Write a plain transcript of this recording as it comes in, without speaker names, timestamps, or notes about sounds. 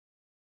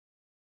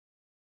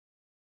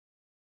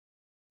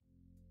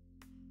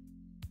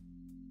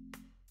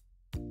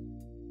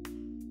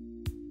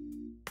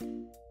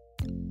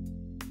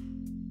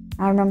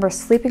I remember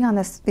sleeping on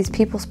these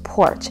people's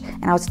porch,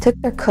 and I took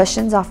their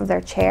cushions off of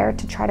their chair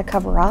to try to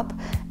cover up,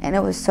 and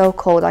it was so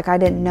cold, like I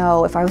didn't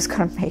know if I was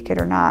gonna make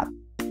it or not.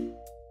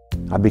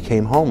 I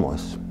became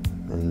homeless,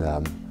 and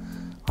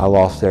I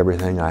lost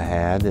everything I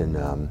had,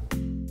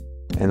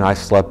 and I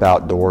slept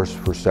outdoors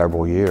for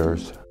several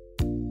years.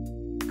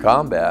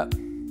 Combat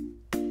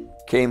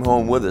came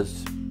home with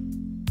us,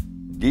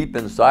 deep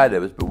inside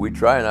of us, but we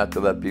try not to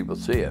let people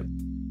see it.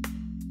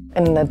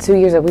 In the 2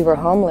 years that we were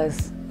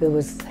homeless, it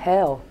was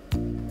hell.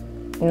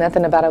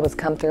 Nothing about it was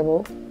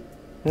comfortable.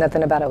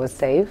 Nothing about it was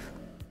safe.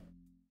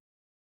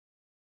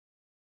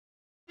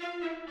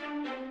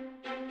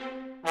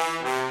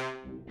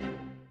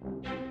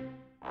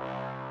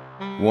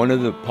 One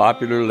of the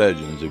popular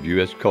legends of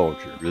U.S.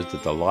 culture is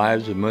that the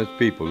lives of most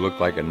people look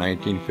like a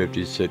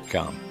 1950s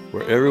sitcom,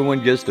 where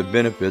everyone gets the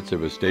benefits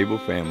of a stable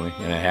family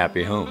and a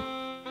happy home.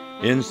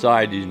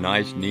 Inside these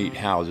nice, neat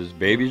houses,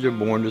 babies are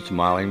born to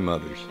smiling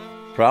mothers.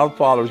 Proud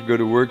fathers go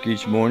to work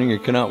each morning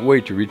and cannot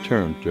wait to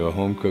return to a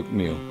home-cooked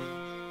meal.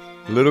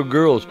 Little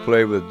girls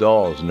play with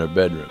dolls in their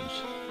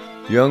bedrooms.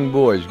 Young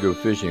boys go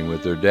fishing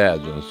with their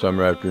dads on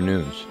summer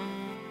afternoons.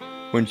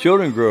 When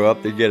children grow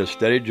up, they get a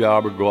steady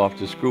job or go off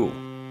to school.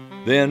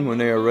 Then, when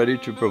they are ready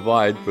to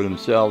provide for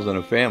themselves and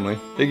a family,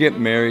 they get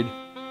married,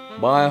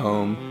 buy a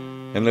home,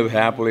 and live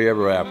happily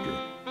ever after,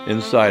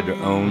 inside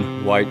their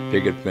own white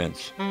picket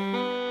fence.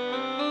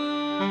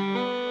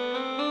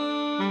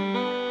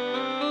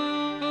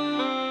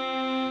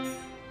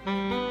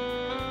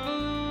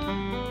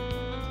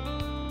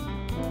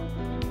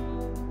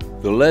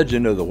 The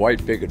legend of the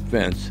white picket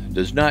fence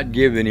does not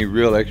give any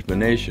real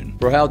explanation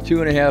for how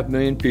 2.5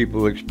 million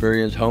people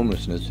experience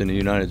homelessness in the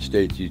United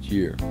States each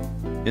year.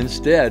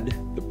 Instead,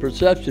 the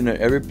perception that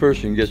every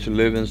person gets to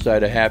live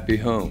inside a happy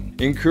home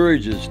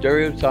encourages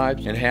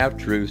stereotypes and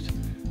half-truths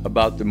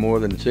about the more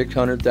than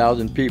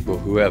 600,000 people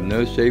who have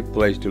no safe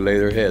place to lay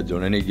their heads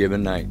on any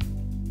given night.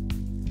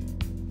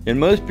 In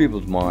most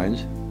people's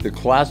minds, the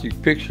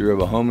classic picture of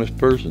a homeless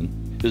person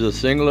is a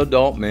single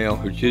adult male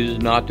who chooses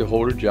not to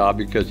hold a job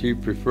because he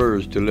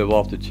prefers to live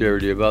off the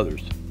charity of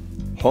others.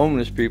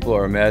 Homeless people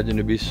are imagined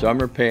to be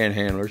summer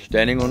panhandlers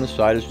standing on the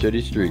side of city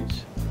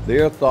streets. They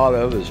are thought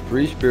of as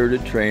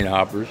free-spirited train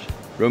hoppers,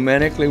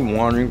 romantically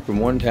wandering from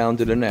one town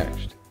to the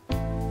next.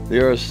 They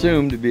are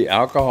assumed to be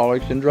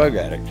alcoholics and drug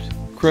addicts,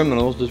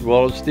 criminals as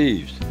well as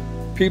thieves,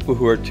 people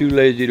who are too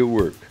lazy to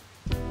work,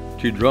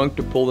 too drunk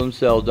to pull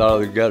themselves out of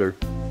the gutter,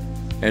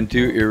 and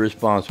too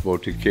irresponsible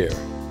to care.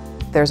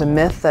 There's a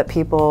myth that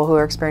people who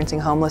are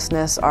experiencing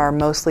homelessness are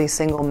mostly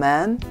single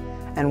men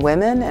and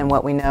women, and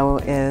what we know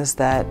is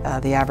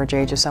that the average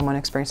age of someone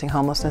experiencing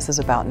homelessness is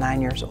about 9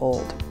 years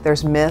old.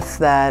 There's myths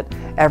that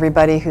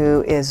everybody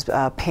who is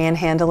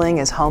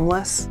panhandling is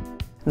homeless,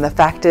 and the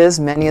fact is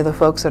many of the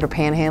folks that are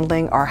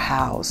panhandling are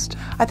housed.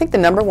 I think the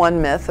number one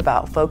myth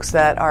about folks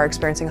that are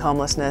experiencing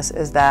homelessness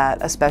is that,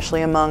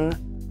 especially among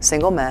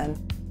single men,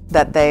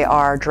 that they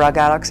are drug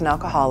addicts and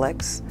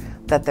alcoholics,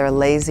 that they're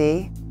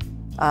lazy,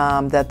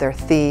 that they're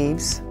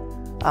thieves,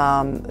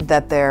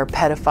 that they're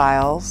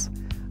pedophiles,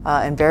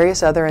 and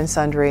various other and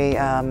sundry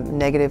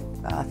negative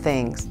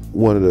things.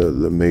 One of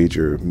the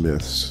major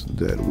myths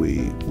that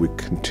we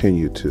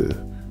continue to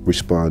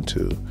respond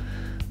to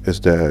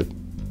is that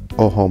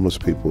all homeless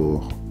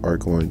people are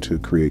going to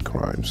create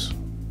crimes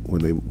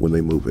when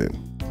they move in.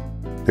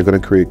 They're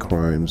going to create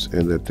crimes,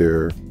 and that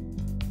they're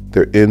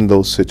in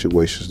those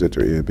situations that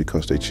they're in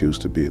because they choose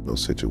to be in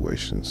those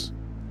situations.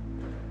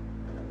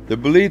 The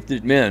belief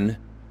that men,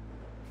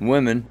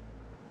 women,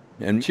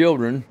 and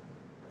children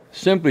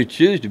simply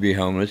choose to be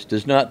homeless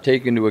does not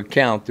take into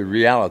account the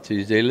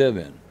realities they live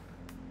in.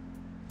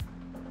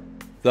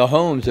 The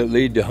homes that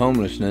lead to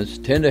homelessness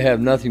tend to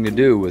have nothing to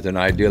do with an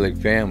idyllic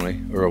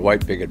family or a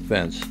white picket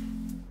fence.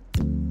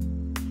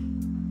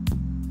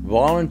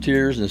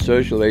 Volunteers and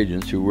social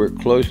agents who work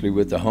closely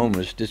with the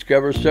homeless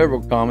discover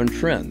several common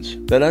trends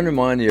that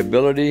undermine the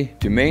ability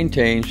to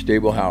maintain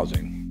stable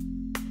housing.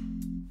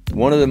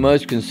 One of the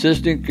most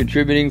consistent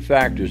contributing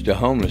factors to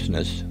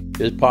homelessness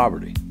is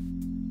poverty,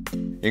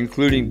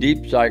 including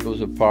deep cycles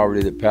of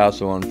poverty that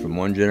pass on from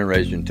one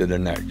generation to the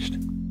next.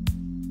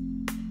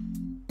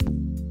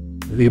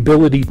 The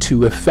ability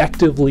to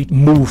effectively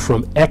move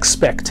from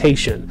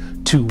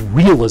expectation to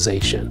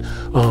realization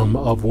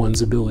of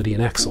one's ability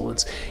and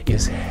excellence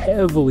is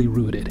heavily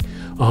rooted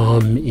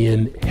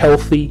in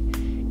healthy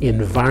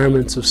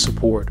environments of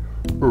support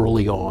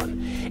early on.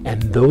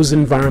 And those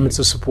environments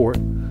of support,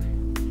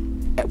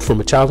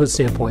 from a childhood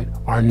standpoint,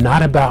 are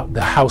not about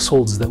the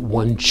households that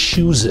one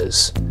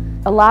chooses.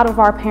 A lot of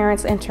our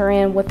parents enter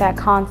in with that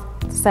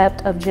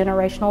concept of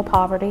generational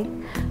poverty.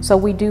 So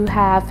we do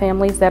have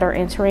families that are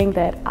entering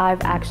that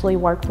I've actually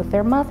worked with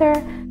their mother,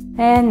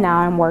 and now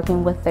I'm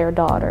working with their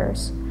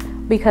daughters,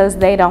 because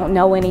they don't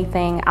know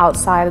anything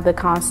outside of the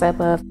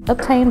concept of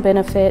obtain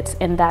benefits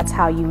and that's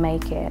how you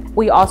make it.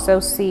 We also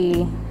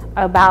see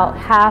about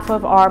half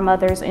of our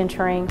mothers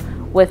entering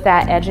with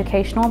that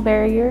educational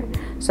barrier.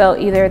 So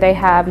either they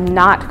have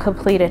not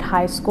completed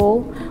high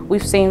school.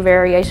 We've seen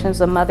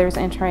variations of mothers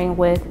entering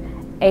with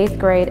 8th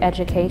grade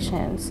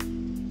educations.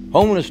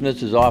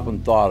 Homelessness is often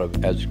thought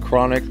of as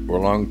chronic or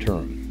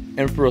long-term,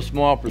 and for a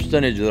small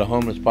percentage of the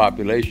homeless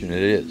population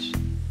it is.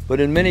 But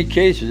in many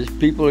cases,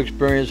 people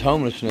experience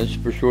homelessness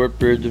for short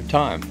periods of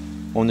time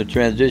on the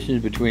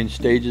transitions between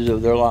stages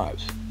of their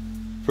lives.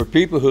 For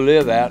people who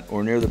live at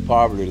or near the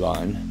poverty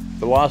line,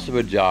 the loss of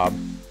a job,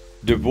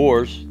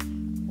 divorce,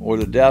 or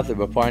the death of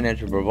a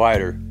financial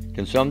provider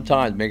can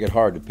sometimes make it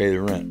hard to pay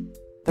the rent.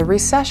 The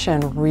recession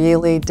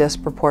really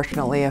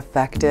disproportionately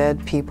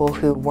affected people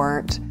who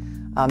weren't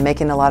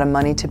making a lot of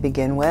money to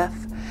begin with.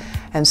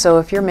 And so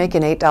if you're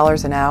making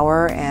 $8 an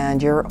hour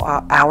and your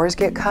hours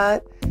get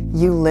cut,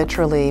 you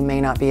literally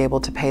may not be able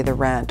to pay the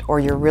rent,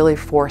 or you're really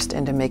forced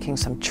into making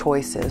some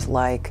choices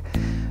like,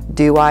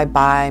 do I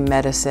buy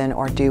medicine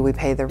or do we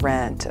pay the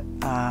rent?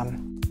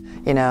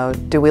 You know,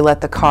 do we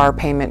let the car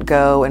payment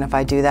go, and if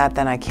I do that,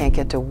 then I can't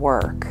get to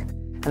work,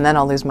 and then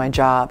I'll lose my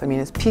job. I mean,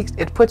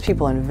 it puts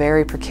people in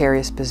very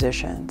precarious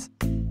positions.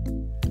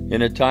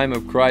 In a time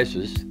of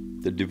crisis,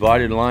 the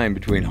divided line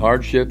between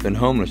hardship and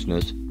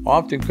homelessness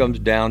often comes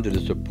down to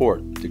the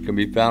support that can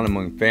be found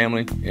among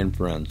family and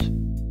friends.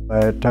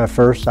 At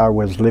first I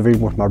was living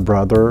with my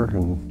brother,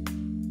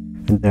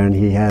 and then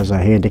he has a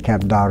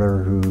handicapped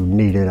daughter who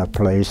needed a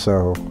place,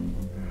 so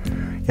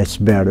it's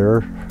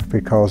better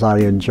because I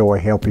enjoy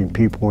helping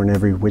people in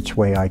every which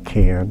way I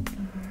can.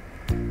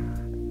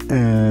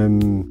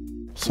 And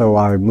so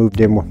I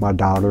moved in with my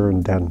daughter,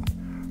 and then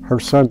her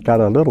son got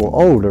a little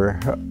older,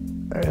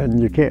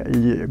 and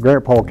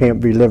Grandpa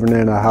can't be living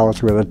in a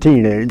house with a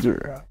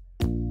teenager.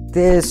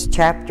 This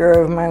chapter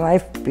of my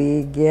life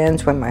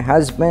begins when my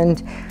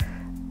husband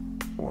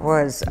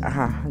was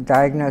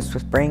diagnosed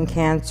with brain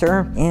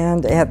cancer,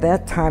 and at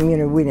that time, you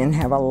know, we didn't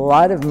have a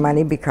lot of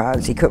money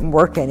because he couldn't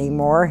work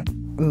anymore.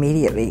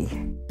 Immediately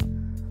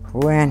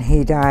when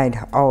he died,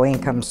 all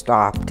income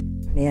stopped,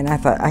 and I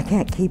thought, I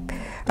can't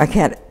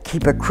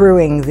keep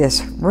accruing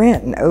this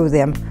rent and owe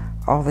them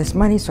all this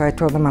money, so I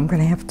told them I'm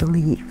going to have to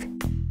leave.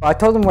 I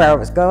told them where I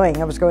was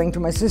going. I was going to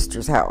my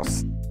sister's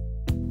house,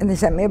 and they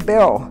sent me a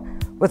bill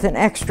with an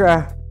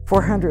extra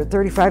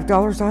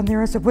 $435 on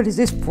there. I said, what is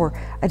this for?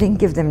 I didn't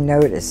give them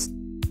notice.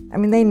 I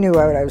mean, they knew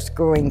what I was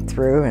going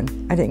through,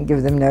 and I didn't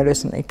give them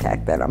notice, and they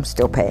tacked that. I'm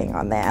still paying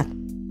on that.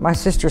 My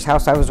sister's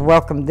house, I was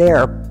welcome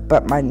there,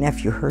 but my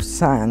nephew, her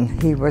son,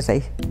 he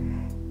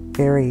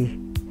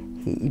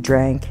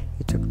drank,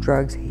 he took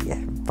drugs, he had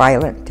a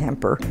violent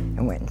temper,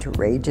 and went into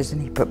rages,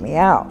 and he put me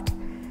out.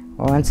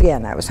 Well, once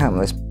again, I was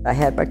homeless. I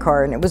had my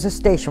car, and it was a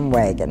station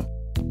wagon.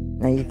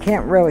 Now, you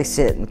can't really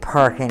sit and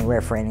park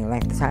anywhere for any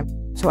length of time.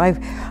 So I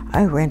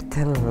went to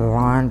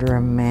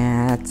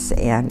laundromats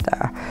and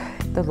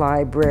the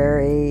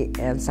library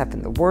and stuff,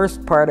 and the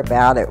worst part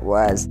about it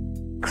was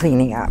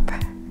cleaning up,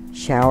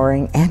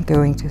 showering, and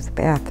going to the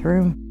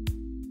bathroom.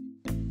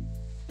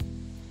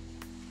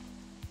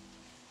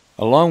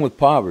 Along with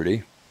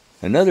poverty,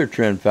 another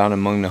trend found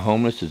among the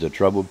homeless is a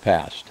troubled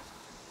past.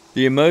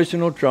 The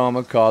emotional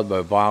trauma caused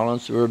by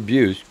violence or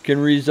abuse can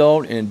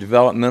result in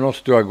developmental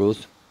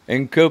struggles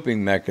and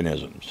coping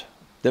mechanisms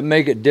that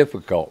make it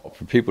difficult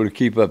for people to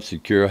keep up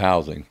secure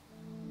housing.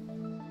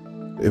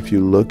 If you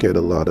look at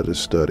a lot of the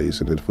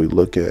studies, and if I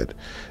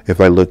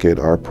look at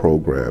our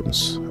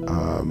programs,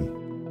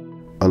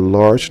 a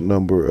large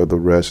number of the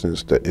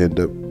residents that end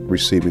up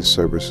receiving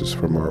services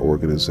from our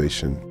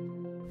organization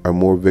are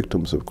more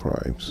victims of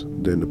crimes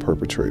than the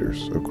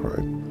perpetrators of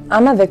crime.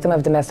 I'm a victim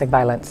of domestic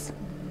violence.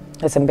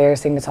 It's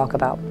embarrassing to talk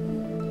about.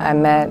 I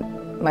met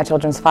my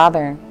children's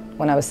father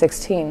when I was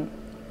 16,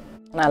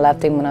 and I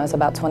left him when I was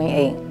about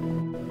 28.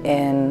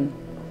 And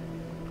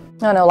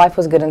life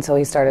was good until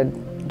he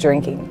started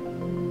drinking,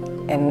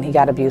 and he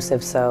got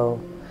abusive, so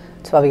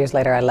 12 years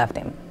later I left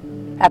him.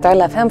 After I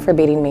left him for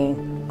beating me,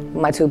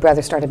 my two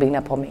brothers started beating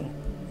up on me.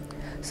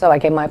 So I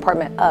gave my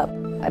apartment up.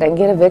 I didn't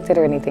get evicted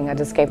or anything, I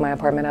just gave my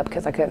apartment up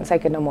because I couldn't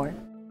take it no more.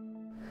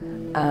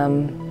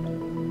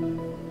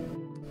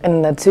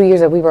 In the 2 years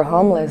that we were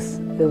homeless,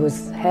 it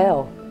was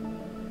hell.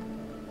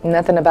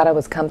 Nothing about it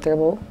was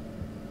comfortable,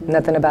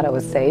 nothing about it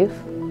was safe.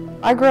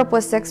 I grew up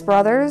with 6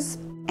 brothers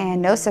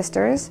and no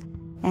sisters,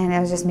 and it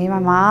was just me, my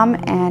mom,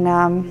 and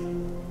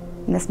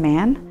this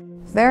man.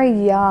 Very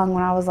young,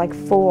 when I was like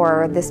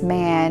 4, this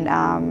man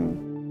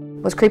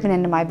was creeping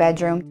into my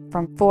bedroom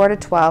from 4 to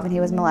 12, and he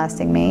was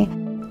molesting me.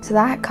 So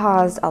that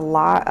caused a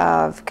lot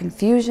of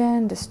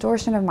confusion,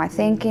 distortion of my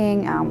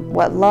thinking,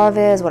 what love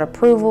is, what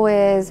approval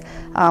is,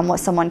 what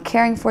someone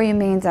caring for you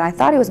means, and I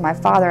thought he was my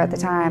father at the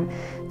time.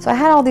 So I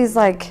had all these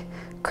like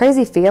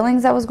crazy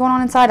feelings that was going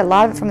on inside, a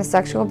lot of it from the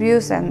sexual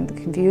abuse and the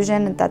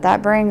confusion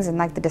that brings, and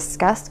like the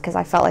disgust, because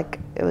I felt like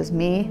it was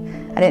me.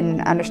 I didn't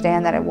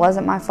understand that it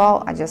wasn't my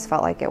fault. I just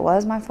felt like it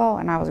was my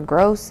fault, and I was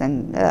gross,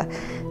 and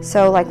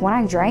so like when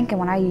I drank and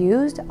when I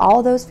used,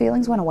 all those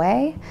feelings went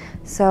away.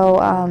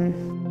 So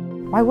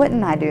why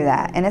wouldn't I do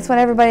that? And it's what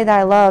everybody that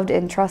I loved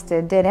and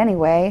trusted did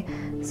anyway.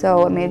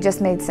 So I mean, it just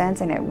made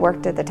sense, and it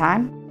worked at the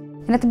time.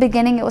 And at the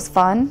beginning it was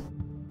fun,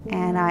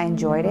 and I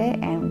enjoyed it,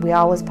 and we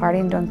all was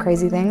partying, doing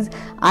crazy things.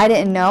 I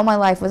didn't know my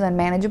life was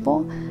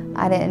unmanageable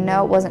I didn't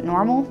know it wasn't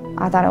normal.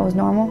 I thought it was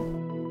normal.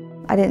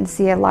 I didn't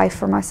see a life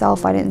for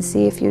myself. I didn't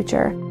see a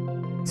future.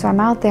 So I'm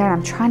out there and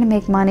I'm trying to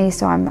make money,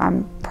 so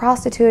I'm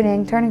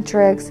prostituting, turning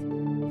tricks,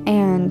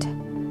 and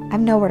I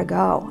have nowhere to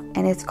go,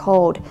 and it's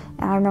cold.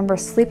 And I remember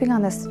sleeping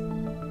on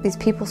these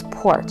people's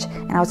porch,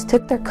 and I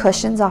took their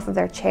cushions off of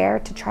their chair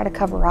to try to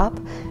cover up,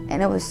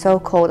 and it was so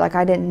cold, like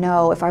I didn't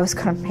know if I was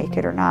gonna make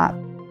it or not.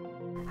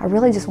 I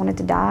really just wanted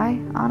to die,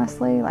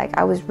 honestly. Like,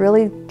 I was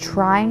really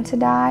trying to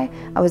die.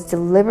 I was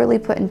deliberately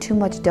putting too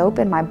much dope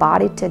in my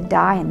body to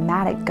die and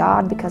mad at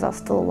God because I was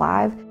still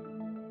alive.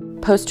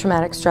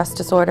 Post-traumatic stress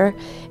disorder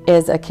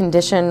is a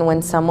condition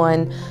when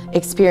someone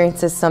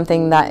experiences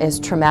something that is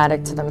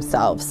traumatic to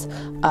themselves.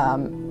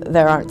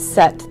 There aren't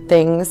set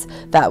things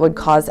that would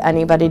cause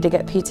anybody to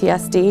get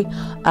PTSD,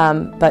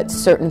 but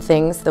certain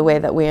things, the way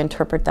that we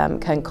interpret them,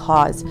 can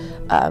cause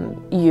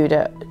you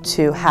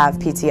to have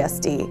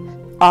PTSD.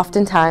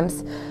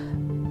 Oftentimes,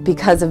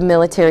 because of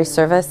military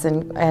service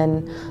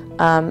and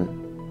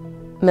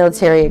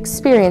military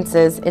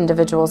experiences,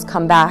 individuals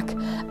come back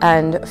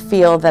and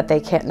feel that they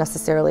can't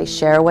necessarily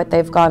share what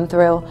they've gone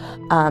through.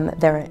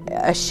 They're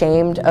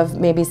ashamed of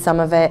maybe some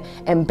of it,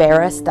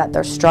 embarrassed that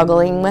they're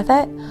struggling with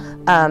it,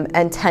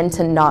 and tend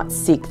to not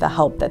seek the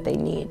help that they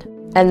need.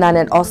 And then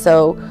it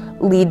also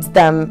leads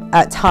them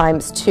at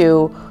times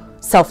to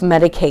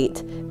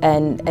self-medicate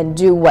and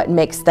do what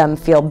makes them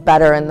feel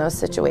better in those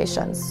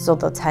situations. So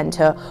they'll tend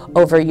to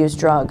overuse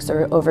drugs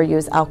or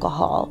overuse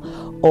alcohol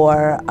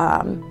or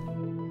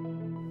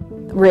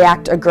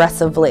react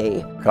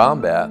aggressively.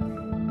 Combat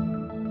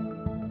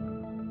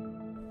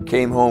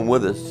came home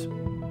with us,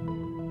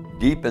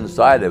 deep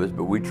inside of us,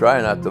 but we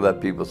try not to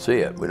let people see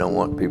it. We don't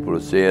want people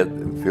to see it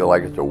and feel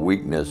like it's a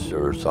weakness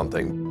or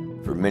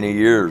something. For many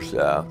years,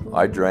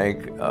 I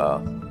drank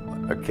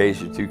a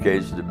case or 2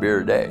 cases of beer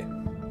a day.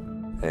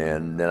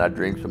 And then I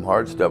drink some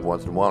hard stuff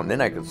once in a while, and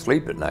then I can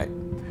sleep at night.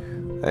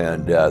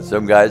 And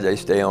some guys,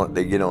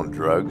 they get on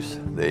drugs.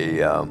 They,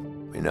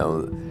 you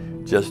know,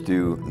 just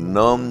to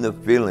numb the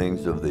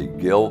feelings of the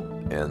guilt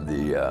and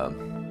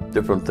the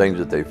different things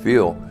that they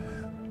feel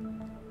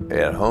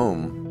at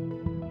home.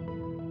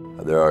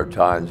 There are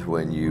times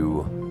when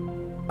you're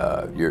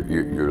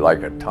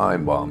like a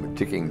time bomb, a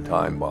ticking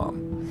time bomb,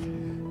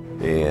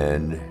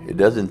 and it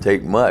doesn't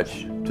take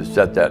much to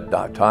set that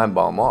time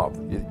bomb off.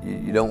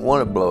 You don't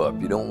want to blow up.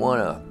 You don't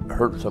want to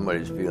hurt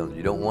somebody's feelings.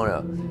 You don't want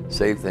to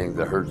say things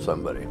that hurt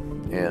somebody.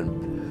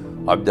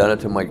 And I've done it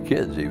to my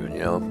kids even, you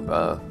know.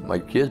 My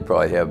kids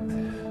probably have,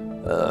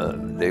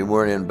 they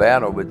weren't in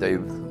battle, but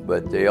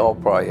they all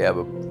probably have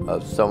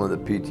some of the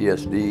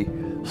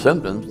PTSD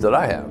symptoms that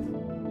I have.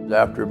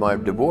 After my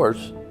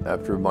divorce,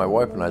 after my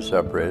wife and I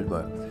separated,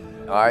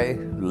 I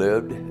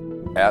lived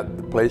at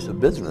the place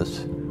of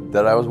business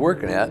that I was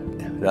working at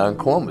down in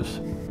Columbus.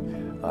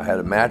 I had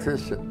a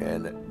mattress,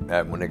 and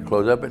when they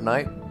closed up at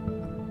night,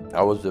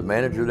 I was the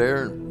manager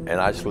there, and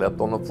I slept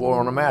on the floor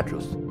on a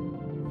mattress.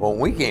 Well, when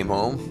we came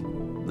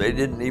home, they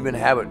didn't even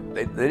have it.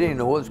 They didn't even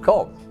know what it's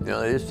called. You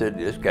know, they just said,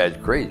 "This guy's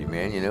crazy,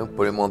 man. You know,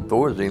 put him on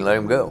Thorazine and let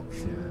him go."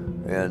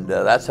 And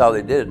that's how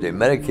they did it. They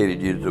medicated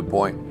you to the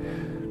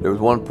point. There was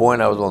one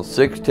point I was on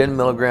 6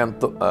 10-milligram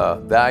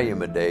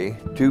Valium a day,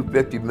 2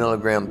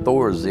 50-milligram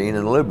Thorazine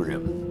and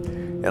Librium,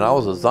 and I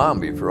was a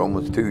zombie for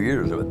almost 2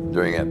 years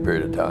during that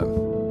period of time.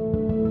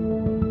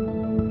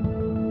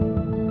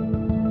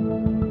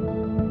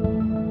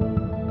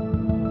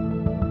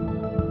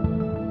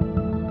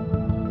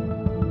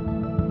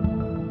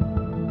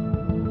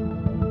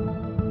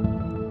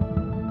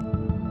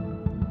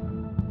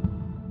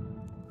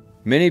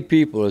 Many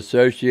people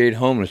associate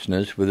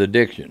homelessness with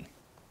addiction,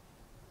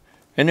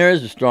 and there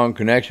is a strong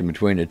connection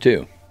between the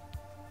two.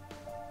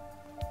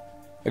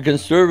 A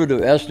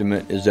conservative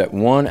estimate is that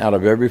 1 out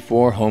of every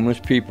 4 homeless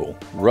people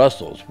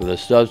wrestles with a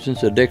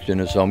substance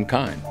addiction of some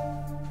kind.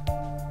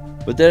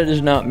 But that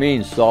does not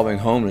mean solving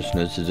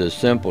homelessness is as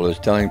simple as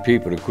telling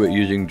people to quit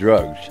using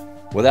drugs,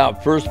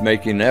 without first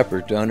making an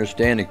effort to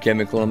understand the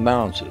chemical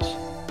imbalances,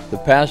 the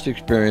past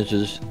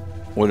experiences,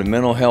 or the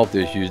mental health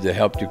issues that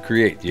help to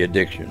create the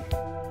addiction.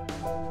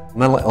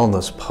 Mental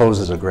illness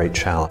poses a great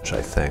challenge,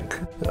 I think,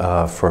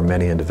 for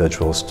many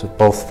individuals to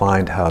both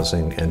find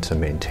housing and to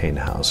maintain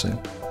housing.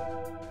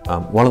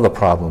 One of the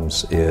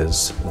problems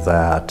is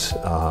that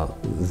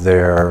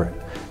there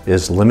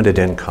is limited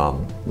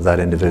income that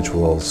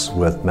individuals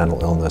with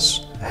mental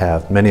illness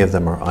have. Many of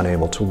them are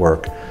unable to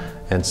work,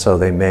 and so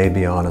they may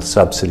be on a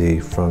subsidy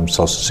from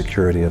Social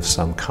Security of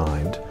some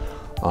kind.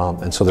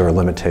 And so there are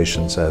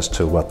limitations as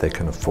to what they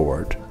can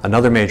afford.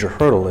 Another major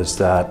hurdle is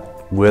that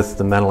with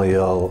the mentally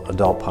ill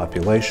adult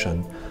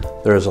population,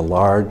 there is a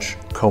large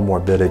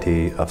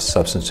comorbidity of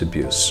substance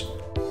abuse.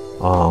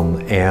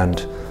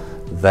 And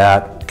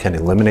that can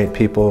eliminate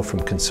people from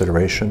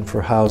consideration for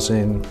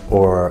housing,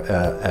 or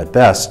at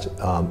best,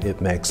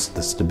 it makes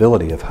the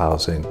stability of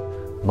housing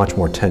much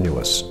more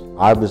tenuous.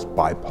 I was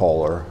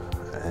bipolar,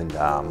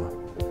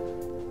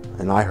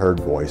 and I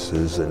heard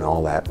voices and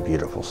all that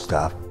beautiful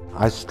stuff.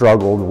 I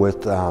struggled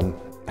with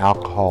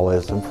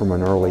alcoholism from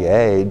an early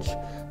age,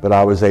 but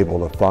I was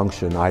able to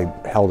function. I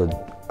held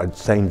a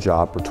same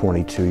job for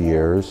 22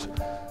 years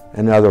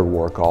and other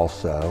work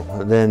also.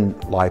 Then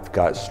life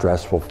got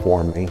stressful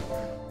for me.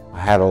 I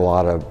had a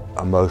lot of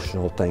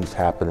emotional things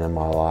happen in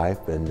my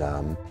life,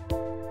 and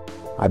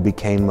I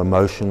became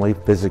emotionally,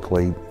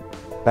 physically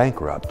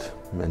bankrupt,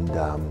 and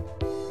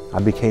I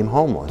became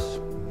homeless.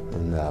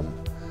 And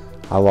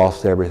I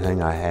lost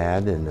everything I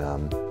had,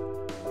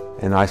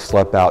 and I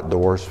slept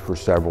outdoors for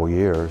several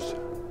years.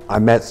 I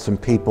met some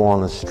people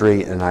on the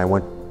street, and I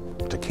went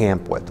to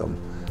camp with them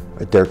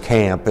at their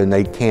camp, and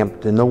they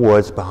camped in the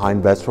woods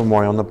behind Vets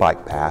Memorial on the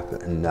bike path,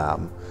 and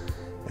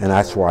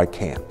that's where I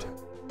camped.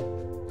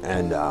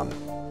 And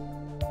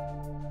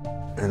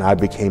I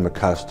became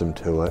accustomed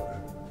to it.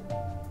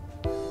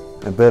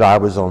 But I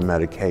was on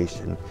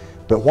medication.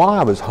 But while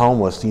I was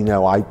homeless, you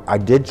know, I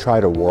did try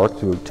to work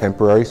through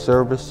temporary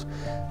service,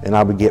 and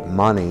I would get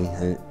money,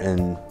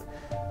 and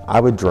I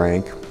would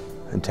drink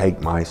and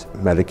take my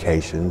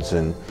medications,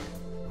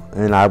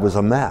 and I was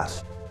a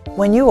mess.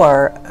 When you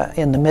are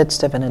in the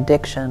midst of an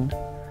addiction,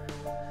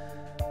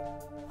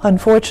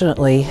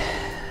 unfortunately,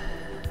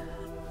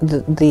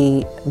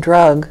 the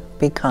drug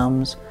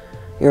becomes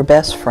your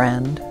best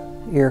friend,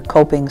 your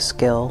coping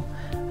skill,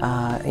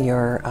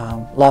 your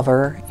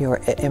lover.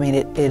 I mean,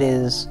 it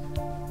is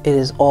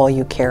all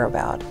you care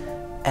about.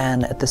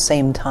 And at the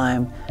same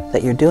time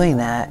that you're doing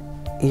that,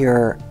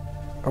 you're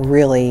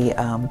really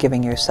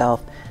giving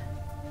yourself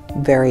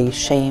very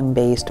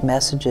shame-based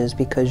messages,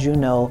 because you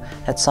know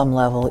at some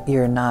level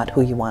you're not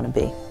who you want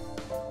to be.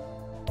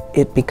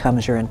 It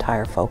becomes your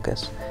entire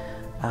focus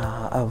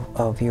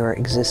of your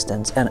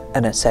existence,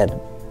 and it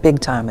said big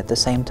time at the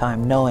same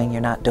time, knowing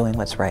you're not doing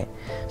what's right.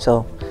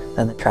 So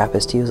then the trap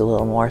is to use a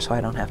little more so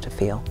I don't have to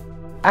feel.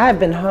 I've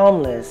been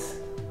homeless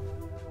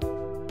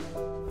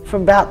for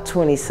about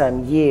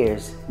 20-some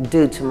years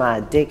due to my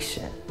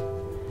addiction.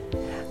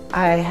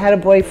 I had a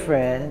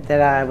boyfriend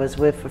that I was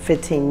with for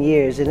 15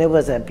 years, and it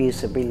was an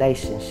abusive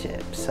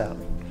relationship. So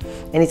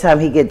anytime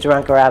he'd get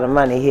drunk or out of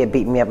money, he'd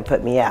beat me up and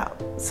put me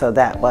out. So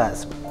that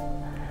was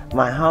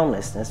my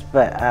homelessness.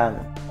 But I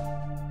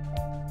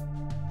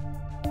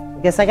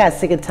guess I got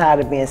sick and tired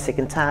of being sick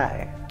and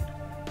tired.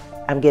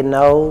 I'm getting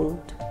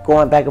old,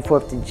 going back and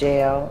forth to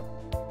jail.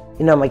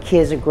 You know, my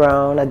kids are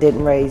grown, I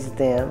didn't raise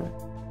them.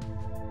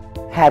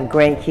 Have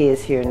grandkids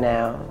here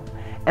now.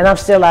 And I'm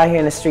still out here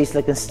in the streets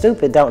looking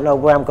stupid, don't know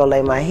where I'm gonna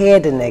lay my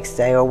head the next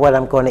day, or what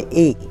I'm gonna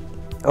eat,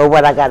 or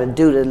what I gotta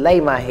do to lay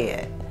my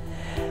head.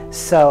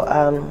 So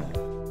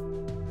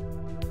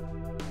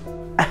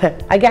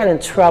I got in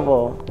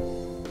trouble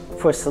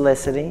for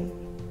soliciting.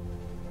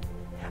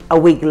 A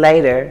week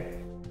later,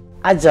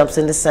 I jumps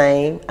in the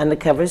same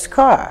undercover's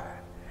car.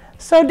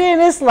 So then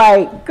it's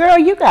like, girl,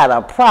 you got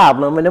a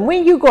problem, and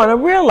when you gonna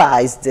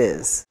realize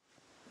this?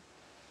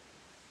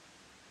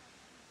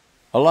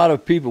 A lot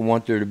of people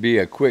want there to be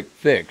a quick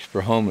fix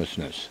for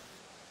homelessness,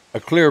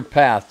 a clear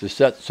path to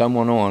set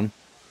someone on,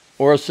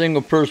 or a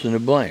single person to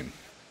blame.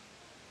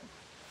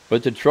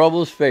 But the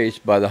troubles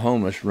faced by the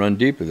homeless run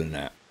deeper than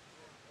that.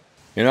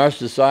 In our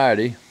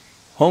society,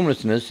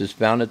 homelessness is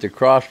found at the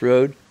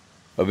crossroad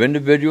of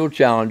individual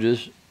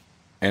challenges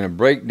and a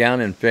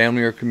breakdown in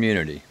family or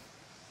community.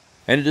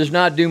 And it does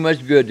not do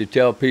much good to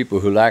tell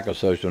people who lack a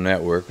social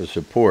network or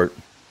support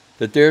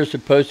that they're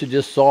supposed to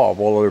just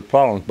solve all of their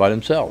problems by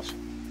themselves.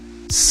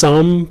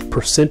 Some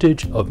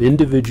percentage of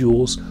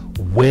individuals,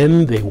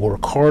 when they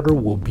work harder,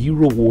 will be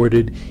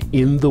rewarded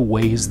in the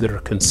ways that are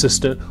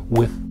consistent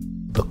with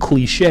the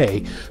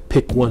cliche,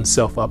 pick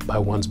oneself up by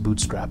one's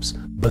bootstraps.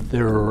 But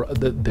there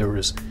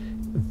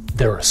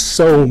are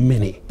so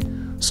many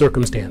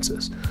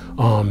circumstances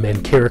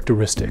and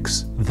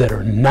characteristics that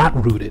are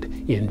not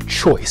rooted in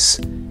choice,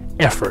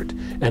 effort,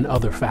 and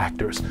other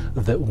factors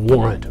that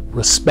warrant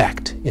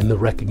respect in the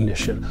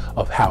recognition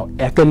of how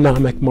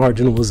economic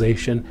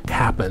marginalization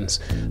happens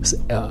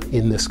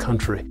in this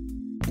country.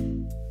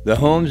 The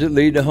homes that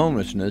lead to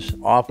homelessness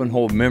often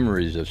hold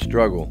memories of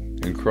struggle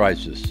and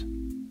crisis.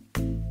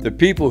 The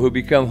people who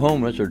become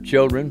homeless are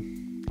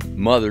children,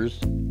 mothers,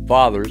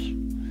 fathers,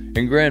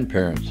 and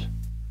grandparents.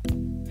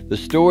 The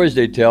stories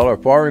they tell are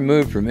far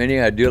removed from any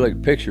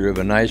idyllic picture of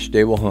a nice,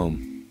 stable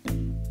home.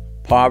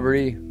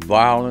 Poverty,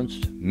 violence,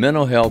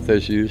 mental health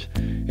issues,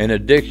 and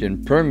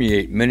addiction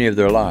permeate many of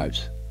their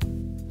lives.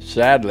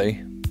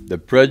 Sadly, the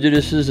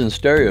prejudices and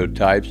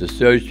stereotypes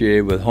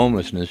associated with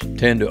homelessness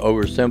tend to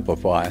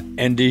oversimplify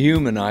and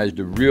dehumanize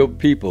the real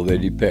people they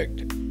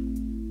depict.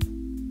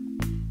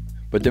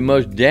 But the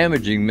most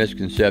damaging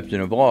misconception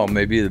of all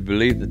may be the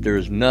belief that there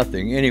is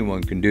nothing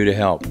anyone can do to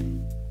help.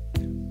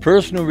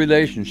 Personal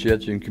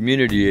relationships and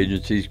community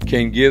agencies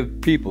can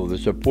give people the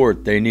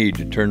support they need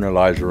to turn their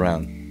lives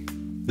around.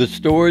 The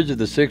stories of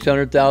the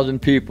 600,000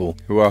 people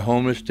who are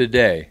homeless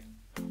today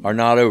are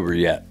not over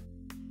yet.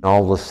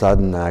 All of a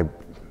sudden, I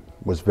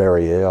was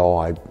very ill.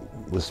 I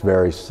was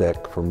very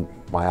sick from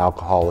my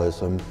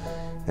alcoholism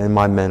and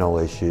my mental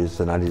issues,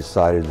 and I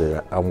decided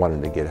that I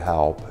wanted to get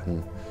help.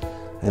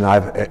 And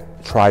I've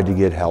tried to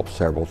get help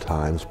several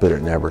times, but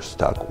it never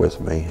stuck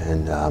with me.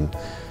 And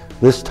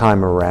this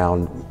time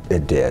around,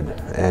 it did.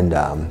 And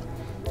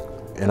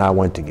and I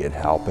went to get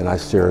help, and I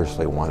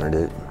seriously wanted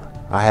it.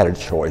 I had a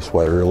choice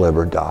whether to live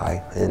or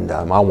die, and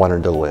I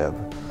wanted to live.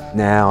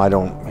 Now I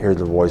don't hear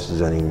the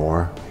voices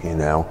anymore, you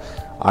know.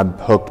 I'm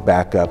hooked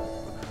back up,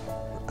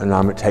 and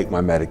I'm gonna take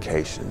my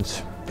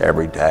medications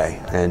every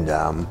day, and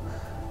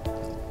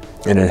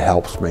it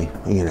helps me,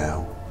 you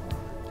know.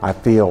 I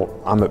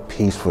feel I'm at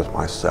peace with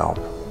myself,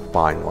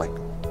 finally.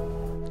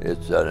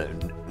 It's a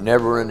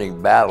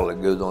never-ending battle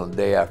that goes on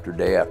day after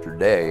day after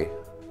day.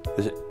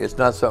 It's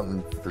not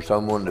something for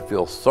someone to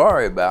feel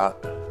sorry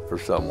about for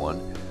someone,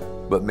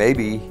 but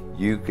maybe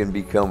you can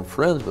become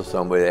friends with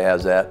somebody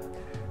that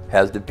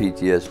has the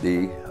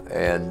PTSD,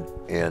 and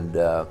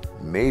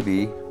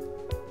maybe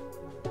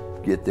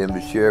get them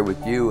to share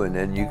with you, and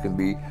then you can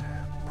be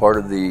part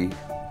of the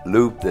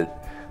loop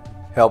that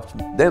helps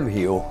them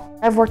heal.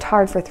 I've worked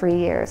hard for 3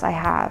 years, I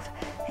have.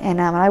 And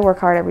I work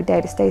hard every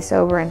day to stay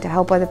sober and to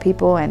help other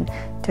people and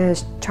to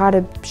try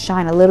to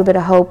shine a little bit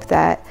of hope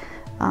that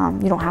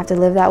you don't have to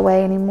live that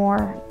way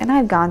anymore. And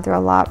I've gone through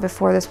a lot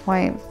before this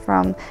point,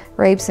 from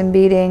rapes and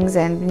beatings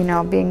and, you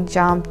know, being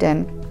jumped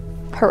and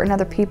hurting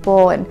other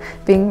people and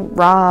being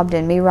robbed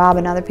and me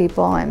robbing other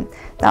people, and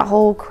that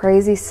whole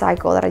crazy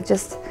cycle that I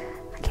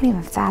can't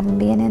even fathom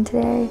being in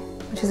today,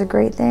 which is a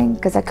great thing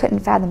because I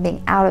couldn't fathom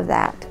being out of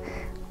that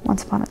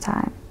once upon a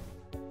time.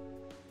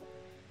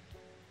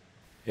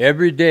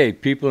 Every day,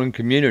 people in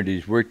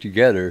communities work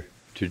together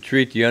to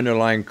treat the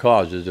underlying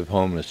causes of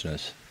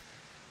homelessness.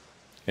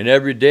 And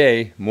every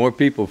day, more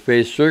people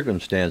face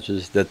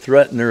circumstances that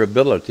threaten their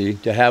ability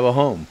to have a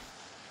home.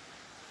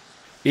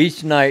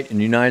 Each night in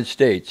the United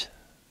States,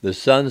 the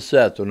sun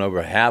sets on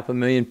over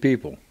 500,000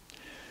 people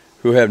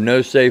who have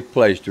no safe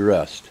place to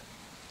rest.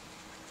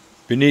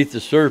 Beneath the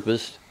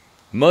surface,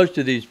 most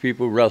of these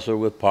people wrestle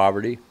with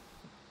poverty,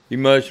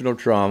 emotional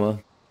trauma,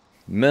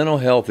 mental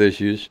health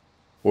issues,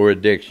 or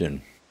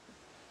addiction.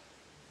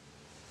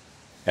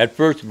 At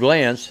first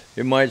glance,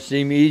 it might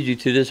seem easy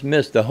to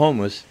dismiss the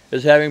homeless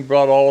as having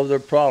brought all of their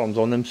problems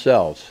on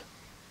themselves.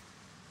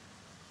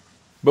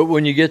 But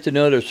when you get to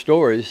know their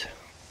stories,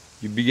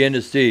 you begin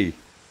to see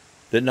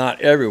that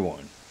not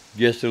everyone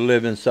gets to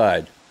live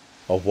inside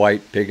a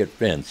white picket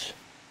fence.